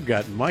 that's what I've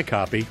got in my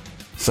copy.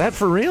 Is that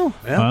for real?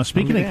 Yeah,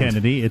 speaking of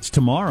Kennedy, it's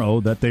tomorrow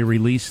that they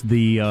release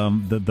the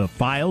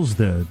files,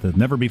 the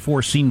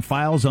never-before-seen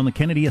files on the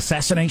Kennedy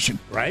assassination.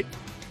 Right.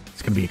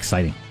 It's going to be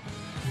exciting.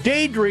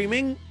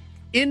 Daydreaming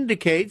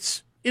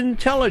indicates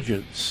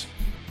intelligence.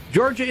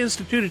 Georgia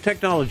Institute of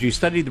Technology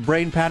studied the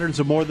brain patterns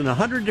of more than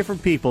 100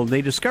 different people, and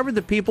they discovered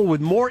that people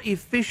with more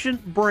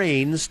efficient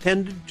brains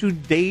tended to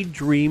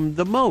daydream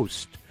the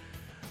most.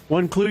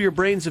 One clue your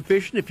brain's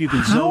efficient if you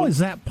can zone... How is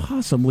that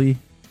possibly...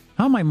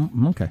 How am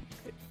I... Okay.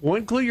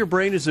 One clue your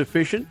brain is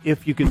efficient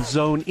if you can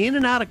zone in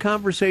and out of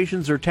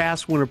conversations or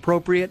tasks when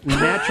appropriate and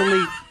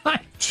naturally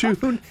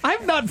tune...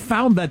 I've not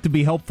found that to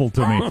be helpful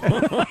to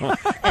me.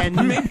 And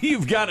maybe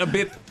you've got a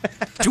bit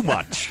too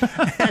much.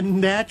 And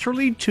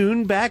naturally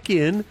tune back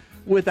in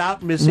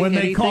without missing when they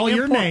anything call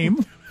your important.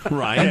 name...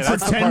 Right. Yeah,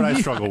 that's the part I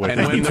struggle with.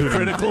 And when the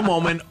critical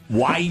moment,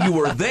 why you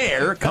were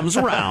there, comes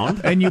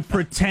around. And you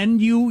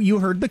pretend you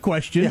heard the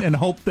question and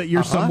hope that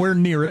you're somewhere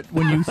near it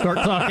when you start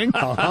talking.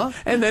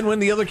 And then when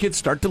the other kids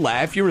start to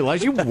laugh, you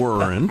realize you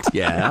weren't.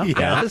 Yeah.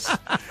 Yes.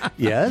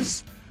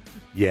 Yes.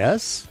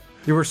 Yes.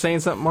 You were saying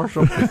something,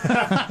 Marshall?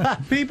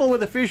 People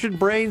with efficient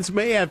brains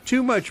may have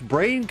too much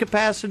brain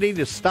capacity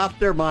to stop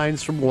their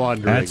minds from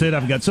wandering. That's it.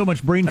 I've got so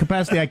much brain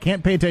capacity I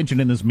can't pay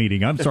attention in this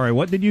meeting. I'm sorry.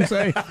 What did you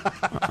say?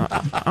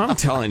 I'm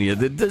telling you,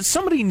 that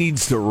somebody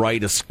needs to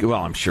write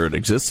I'm sure it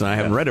exists, and I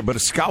haven't read it, but a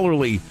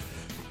scholarly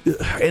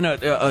and a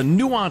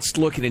nuanced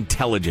look at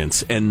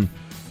intelligence and,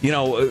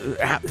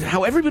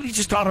 how everybody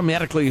just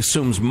automatically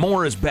assumes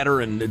more is better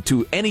and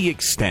to any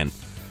extent.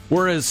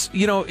 Whereas,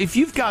 if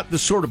you've got the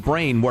sort of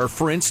brain where,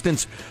 for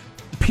instance,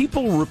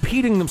 people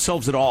repeating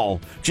themselves at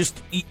all,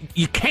 just,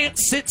 you can't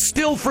sit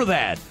still for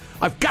that.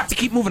 I've got to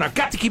keep moving, I've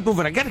got to keep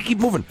moving, I've got to keep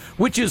moving,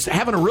 which is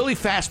having a really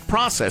fast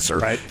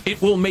processor. Right.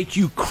 It will make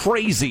you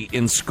crazy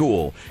in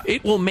school.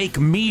 It will make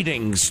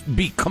meetings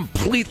be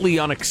completely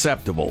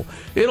unacceptable.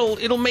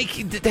 It'll make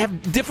you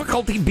have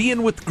difficulty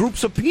being with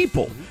groups of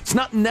people. It's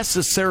not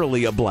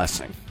necessarily a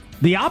blessing.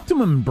 The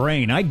optimum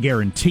brain, I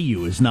guarantee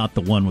you, is not the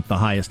one with the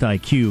highest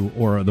IQ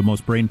or the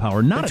most brain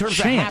power. Not in terms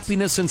a chance. of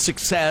happiness and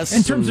success.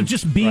 In terms of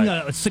just being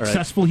a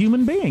successful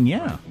human being,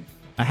 yeah.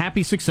 A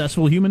happy,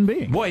 successful human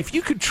being. Boy, if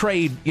you could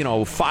trade,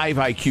 5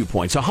 IQ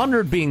points,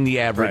 100 being the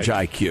average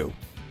IQ.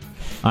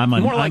 I'm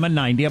a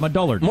 90. I'm a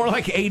dullard. More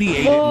like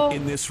 88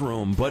 in this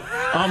room. But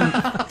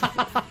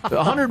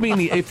 100 being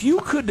if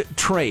you could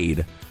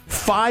trade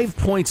 5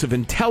 points of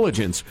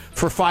intelligence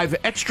for 5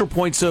 extra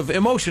points of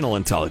emotional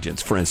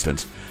intelligence, for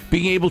instance,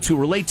 being able to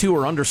relate to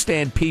or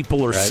understand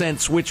people or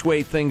sense which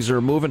way things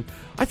are moving,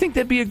 I think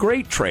that'd be a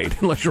great trade,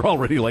 unless you're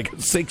already like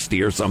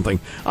 60 or something.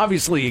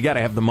 Obviously, you got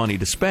to have the money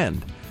to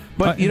spend.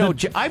 But,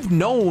 I've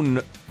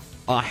known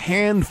a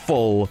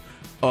handful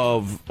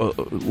of,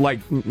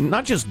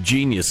 not just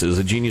geniuses,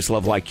 a genius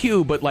level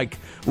IQ, but like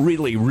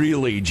really,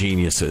 really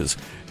geniuses.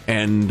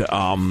 And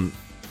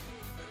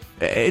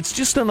it's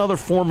just another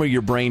form of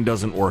your brain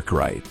doesn't work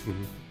right.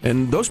 Mm-hmm.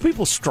 And those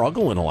people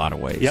struggle in a lot of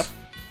ways. Yep.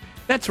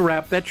 That's a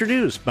wrap. That's your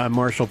news. I'm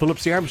Marshall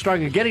Phillips, the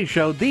Armstrong and Getty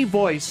Show, the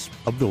voice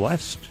of the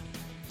West.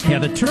 Yeah,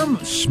 the term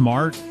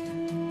smart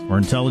or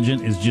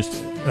intelligent is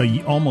just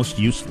almost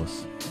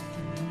useless.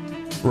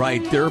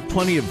 Right. There are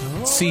plenty of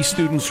C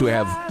students who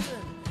have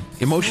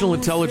emotional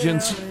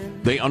intelligence.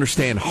 They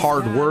understand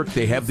hard work.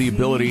 They have the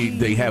ability.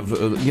 They have,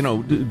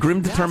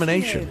 grim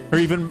determination. Or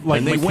even like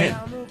and they win.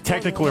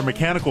 Technical or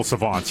mechanical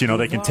savants.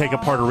 They can take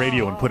apart a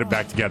radio and put it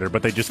back together,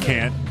 but they just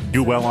can't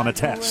do well on a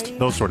test.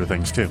 Those sort of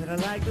things, too.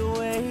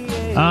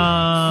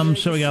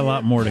 So we got a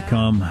lot more to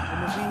come,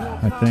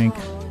 I think.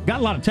 Got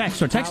a lot of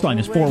text. Our text line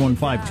is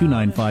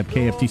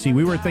 415-295-KFTC.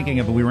 We were thinking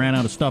of it. We ran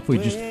out of stuff. We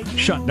just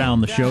shut down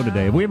the show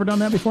today. Have we ever done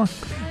that before?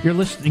 You're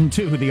listening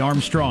to the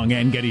Armstrong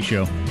and Getty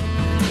Show.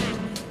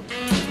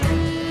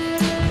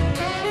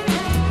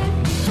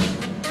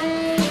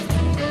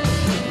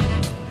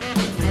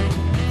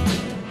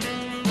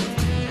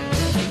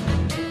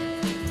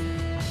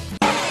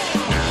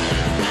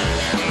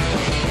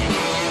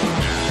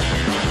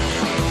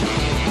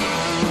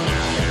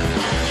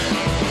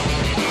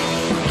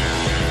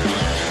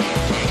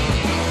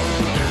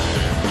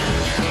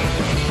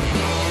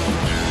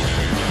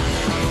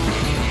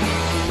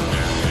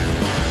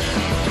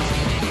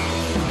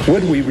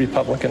 Would we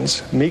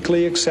Republicans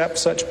meekly accept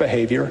such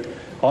behavior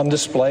on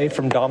display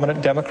from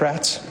dominant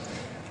Democrats?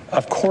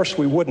 Of course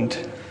we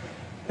wouldn't,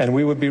 and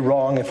we would be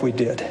wrong if we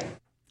did.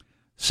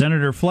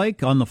 Senator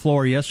Flake on the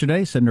floor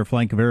yesterday, Senator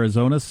Flake of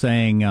Arizona,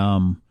 saying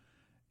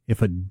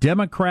if a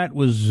Democrat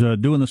was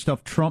doing the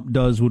stuff Trump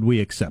does, would we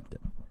accept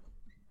it?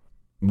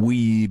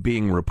 We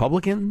being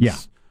Republicans? Yeah.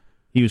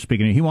 He was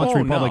speaking. He wants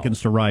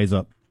Republicans to rise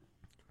up.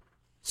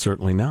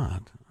 Certainly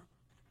not.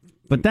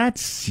 But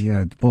that's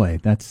the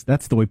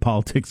way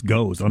politics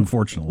goes,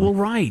 unfortunately. Well,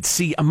 right.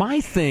 See, my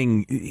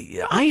thing,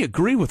 I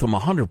agree with him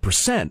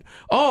 100%.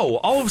 Oh,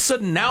 all of a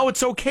sudden now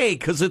it's okay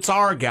because it's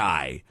our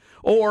guy.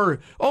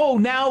 Or,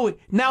 now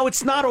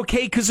it's not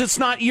okay because it's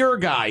not your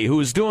guy who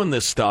is doing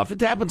this stuff.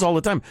 It happens all the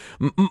time.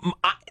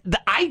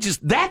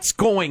 That's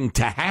going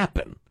to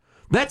happen.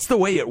 That's the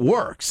way it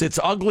works. It's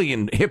ugly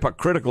and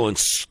hypocritical and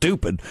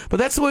stupid, but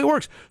that's the way it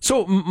works.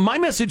 So my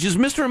message is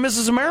Mr. and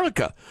Mrs.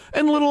 America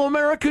and Little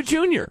America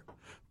Jr.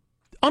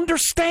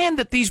 Understand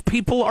that these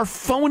people are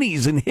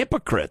phonies and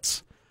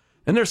hypocrites,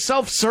 and they're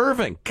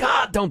self-serving.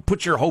 God, don't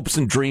put your hopes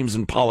and dreams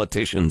in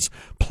politicians.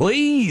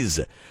 Please.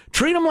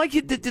 Treat them like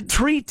you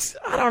treat,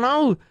 I don't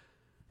know,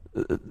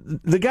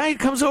 the guy who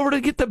comes over to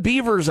get the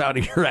beavers out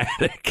of your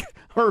attic,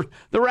 or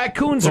the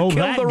raccoons or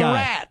kill the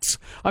rats.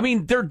 I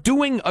mean, they're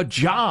doing a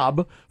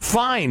job,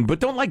 fine, but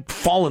don't,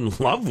 fall in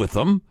love with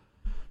them.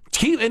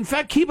 In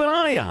fact, keep an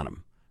eye on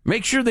them.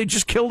 Make sure they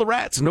just kill the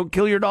rats and don't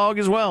kill your dog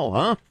as well,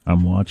 huh?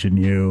 I'm watching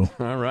you.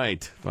 All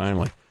right,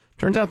 finally.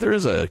 Turns out there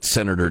is a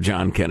Senator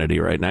John Kennedy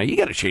right now. You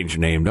got to change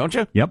your name, don't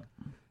you? Yep.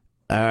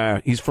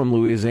 He's from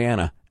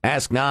Louisiana.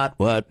 Ask not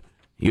what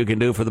you can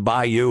do for the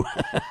bayou.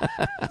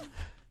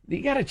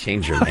 You got to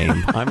change your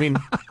name. I mean,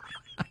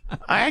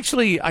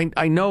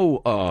 I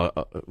know,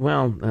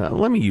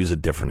 let me use a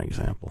different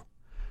example.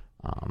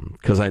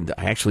 Because I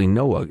actually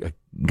know a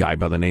guy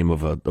by the name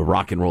of a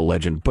rock and roll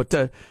legend.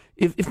 But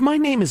if my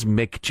name is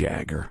Mick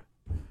Jagger,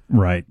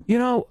 right?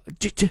 You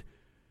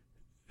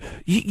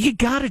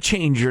got to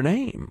change your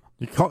name.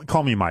 You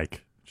call me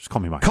Mike. Just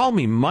call me Mike. Call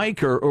me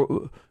Mike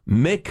or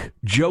Mick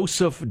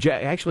Joseph.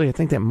 Actually, I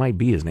think that might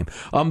be his name.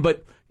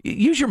 But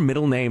use your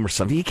middle name or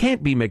something. You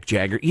can't be Mick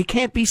Jagger. You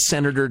can't be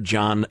Senator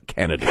John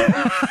Kennedy.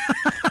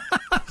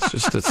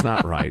 It's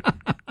not right.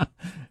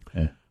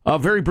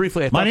 Very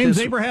briefly, my name's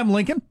Abraham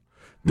Lincoln.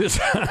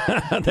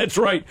 That's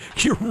right.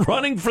 You're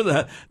running for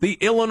the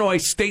Illinois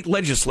state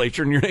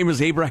legislature, and your name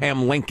is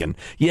Abraham Lincoln.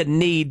 You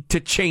need to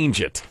change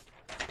it.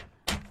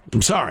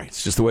 I'm sorry.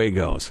 It's just the way it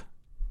goes.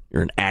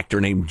 You're an actor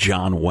named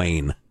John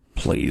Wayne.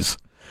 Please.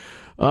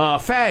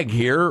 Fag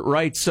here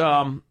writes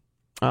a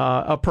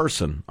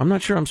person. I'm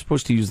not sure I'm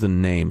supposed to use the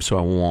name, so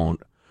I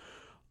won't.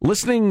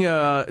 Listening,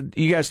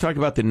 you guys talk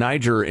about the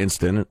Niger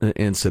incident,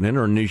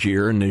 or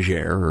Niger,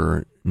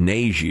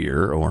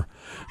 or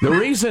the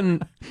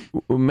reason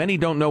many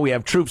don't know we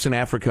have troops in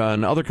Africa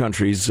and other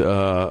countries,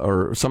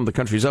 or some of the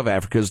countries of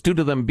Africa, is due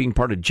to them being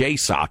part of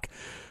JSOC,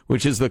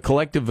 which is the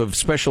collective of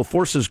special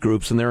forces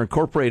groups, and they're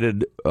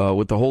incorporated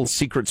with the whole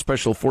secret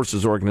special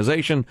forces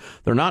organization.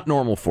 They're not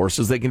normal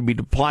forces. They can be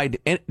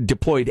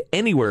deployed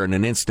anywhere in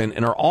an instant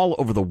and are all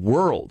over the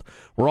world.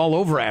 We're all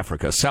over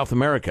Africa, South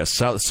America,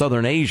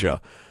 Southern Asia.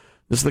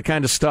 This is the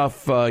kind of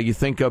stuff you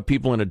think of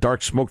people in a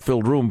dark,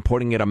 smoke-filled room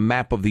pointing at a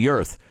map of the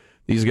earth.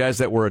 These guys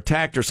that were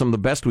attacked are some of the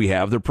best we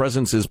have. Their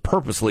presence is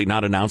purposely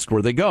not announced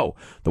where they go.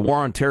 The war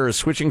on terror is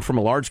switching from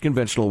a large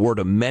conventional war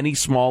to many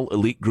small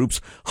elite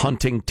groups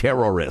hunting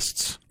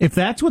terrorists. If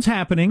that's what's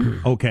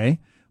happening, okay.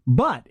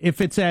 But if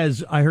it's,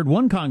 as I heard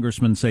one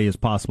congressman say is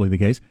possibly the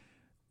case,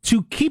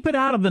 to keep it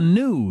out of the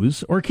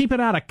news or keep it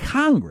out of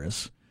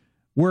Congress,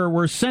 where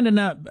we're sending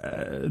up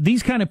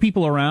these kind of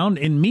people around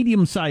in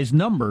medium-sized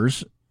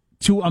numbers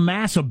to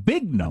amass a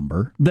big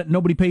number that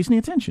nobody pays any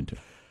attention to.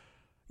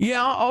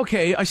 Yeah,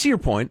 okay, I see your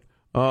point.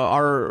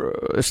 Our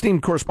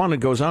esteemed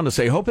correspondent goes on to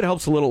say, hope it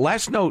helps a little.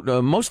 Last note,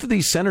 most of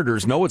these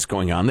senators know what's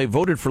going on. They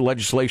voted for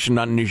legislation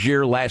on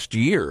Niger last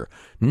year.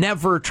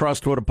 Never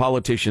trust what a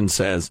politician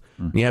says.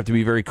 You have to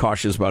be very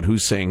cautious about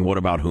who's saying what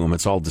about whom.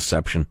 It's all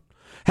deception.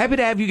 Happy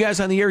to have you guys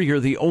on the air. You're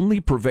the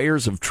only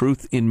purveyors of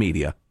truth in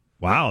media.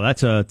 Wow,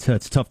 that's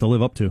tough to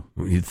live up to.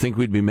 You'd think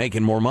we'd be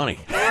making more money.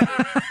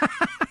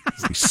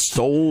 The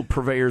sole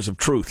purveyors of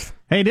truth.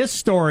 Hey, this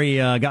story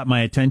got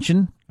my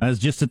attention. I was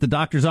just at the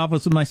doctor's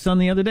office with my son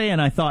the other day, and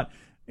I thought,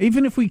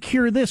 even if we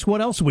cure this, what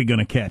else are we going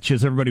to catch?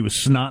 As everybody was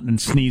snotting and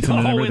sneezing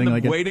and everything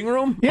like that. In the waiting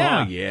room?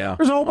 Yeah. Oh, yeah.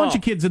 There's a whole bunch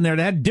of kids in there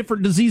that had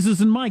different diseases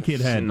than my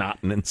kid had.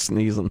 Snotting and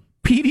sneezing.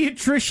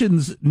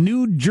 Pediatricians'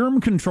 new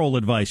germ control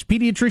advice.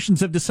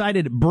 Pediatricians have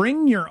decided,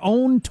 bring your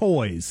own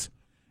toys.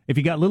 If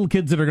you got little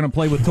kids that are going to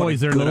play with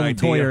toys, they're in the little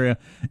toy area,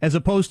 as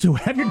opposed to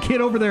have your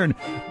kid over there and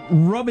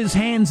rub his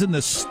hands in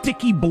the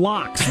sticky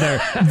blocks there,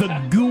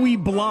 the gooey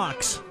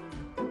blocks.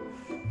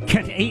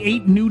 Catch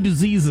 8 new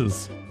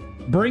diseases.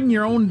 Bring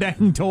your own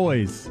dang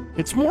toys.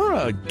 It's more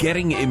a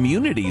getting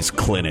immunities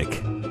clinic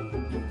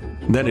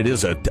than it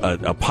is a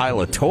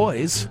pile of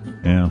toys.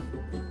 Yeah.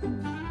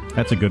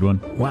 That's a good one.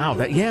 Wow,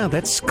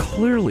 that's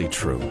clearly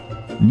true.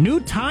 New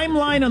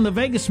timeline on the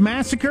Vegas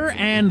massacre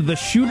and the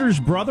shooter's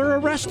brother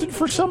arrested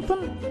for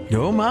something?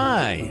 Oh,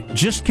 my.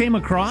 Just came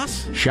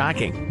across?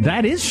 Shocking.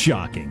 That is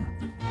shocking.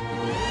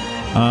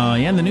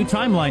 And the new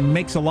timeline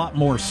makes a lot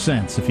more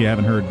sense if you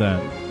haven't heard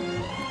that.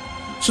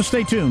 So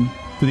stay tuned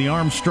to the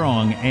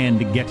Armstrong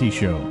and Getty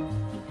Show.